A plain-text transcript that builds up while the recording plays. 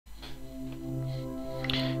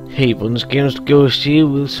Hey, Buns Games Ghost here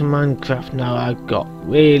with some Minecraft. Now I got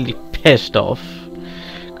really pissed off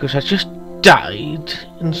because I just died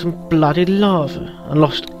in some bloody lava and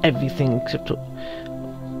lost everything except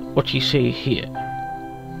what you see here.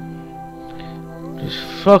 It's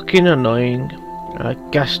fucking annoying. I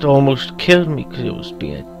guessed almost killed me because it was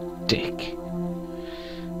being a dick.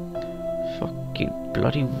 Fucking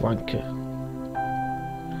bloody wanker.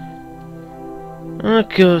 And of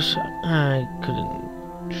course I couldn't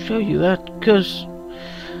show you that because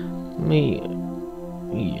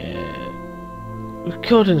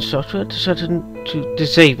recording software decided to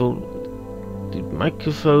disable the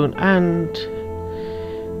microphone and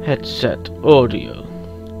headset audio.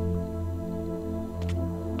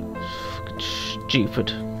 It's fucking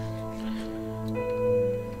stupid.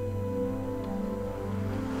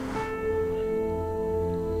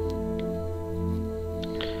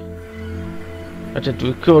 I did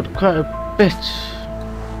record quite a bit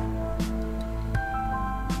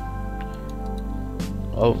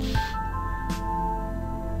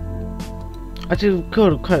I did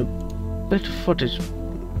record quite a bit of footage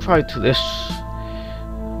prior to this,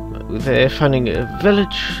 with finding a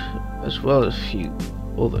village as well as a few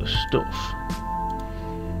other stuff.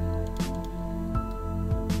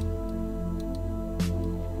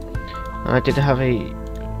 I did have a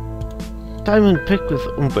diamond pick with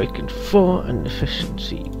Unbreaking 4 and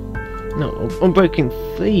efficiency. No, Unbreaking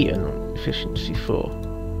 3 and efficiency 4.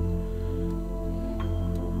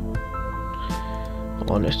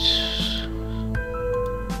 On it.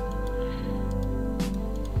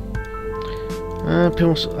 I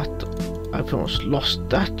pretty much lost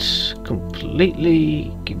that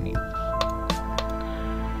completely. Give me.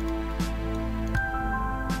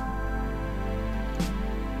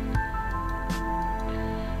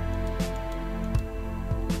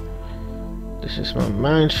 This is my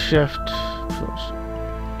mine shaft.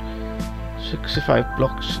 65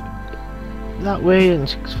 blocks that way and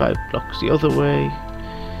 65 blocks the other way.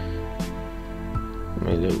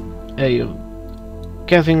 Made a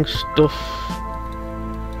gathering stuff.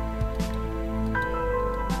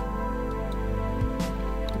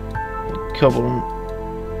 Cobble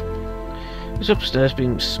is upstairs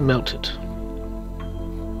being smelted.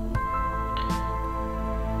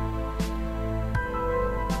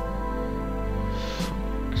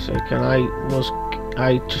 So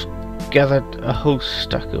I just gathered a whole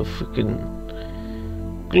stack of freaking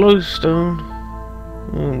glowstone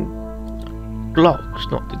blocks,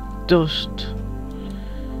 not the dust.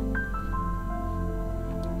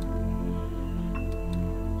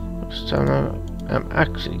 So now I'm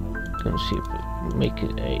actually gonna see if we make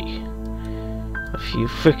it a few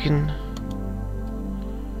freaking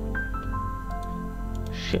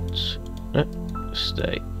shits.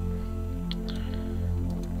 Stay.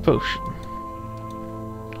 Potion.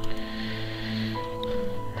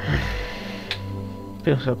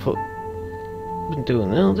 Because I been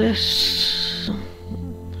doing all this.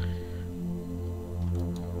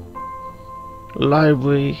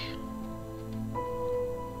 Library.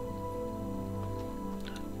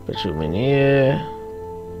 Bedroom in here.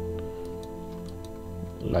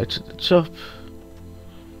 Lights at the top.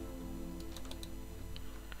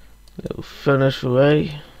 Little furnace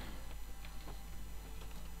array.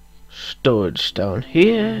 Storage down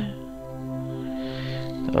here.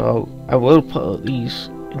 So I will put these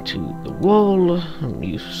into the wall and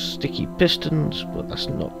use sticky pistons, but that's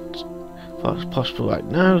not as possible right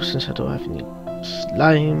now since I don't have any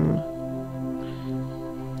slime.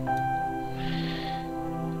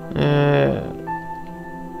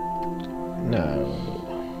 No.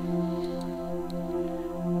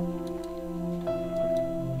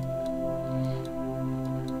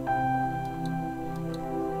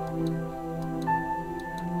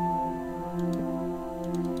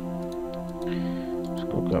 Let's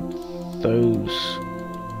go grab those.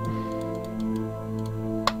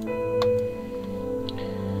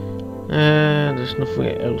 There's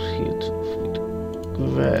nothing else here to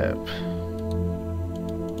grab.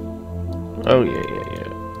 Oh yeah.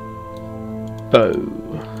 Bow.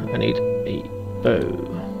 I need a bow.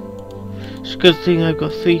 It's a good thing I've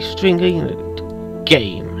got 3 stringer in the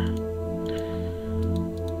game.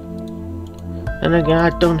 And again, I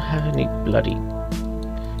don't have any bloody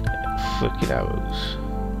freaking arrows.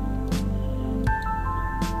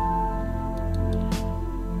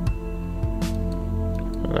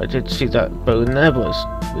 And I did see that bow in there, but it's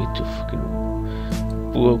way too fucking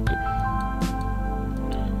broken.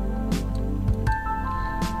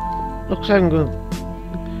 Looks like I'm gonna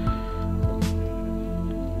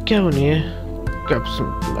go in here, grab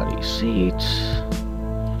some bloody seeds,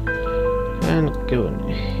 and go in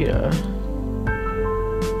here.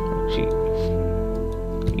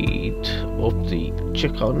 Eat up the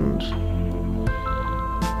chickens.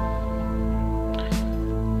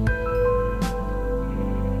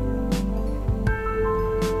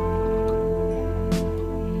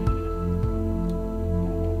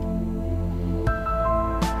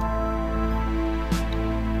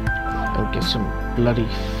 And get some bloody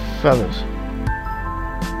feathers.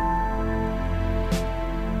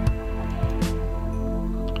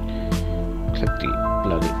 Collect the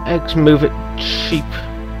bloody eggs, move it, sheep.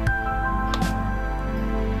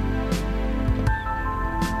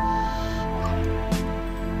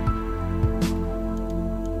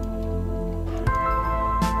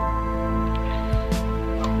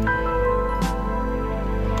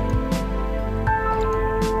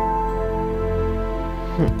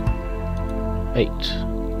 Eight.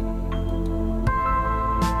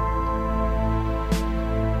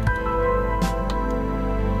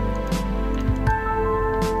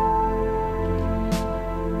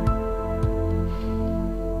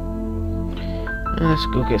 Let's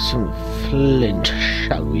go get some flint,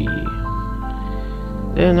 shall we?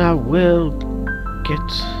 Then I will get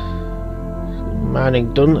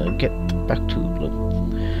mining done and get back to level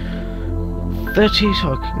 30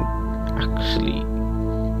 so I can actually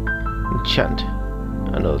enchant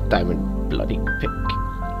another diamond bloody pick.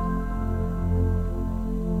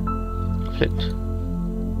 Flint.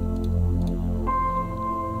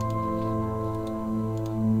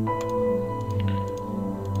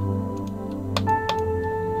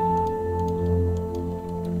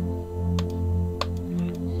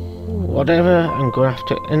 Whatever, I'm gonna have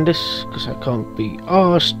to end this because I can't be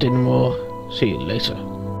arsed anymore. See you later.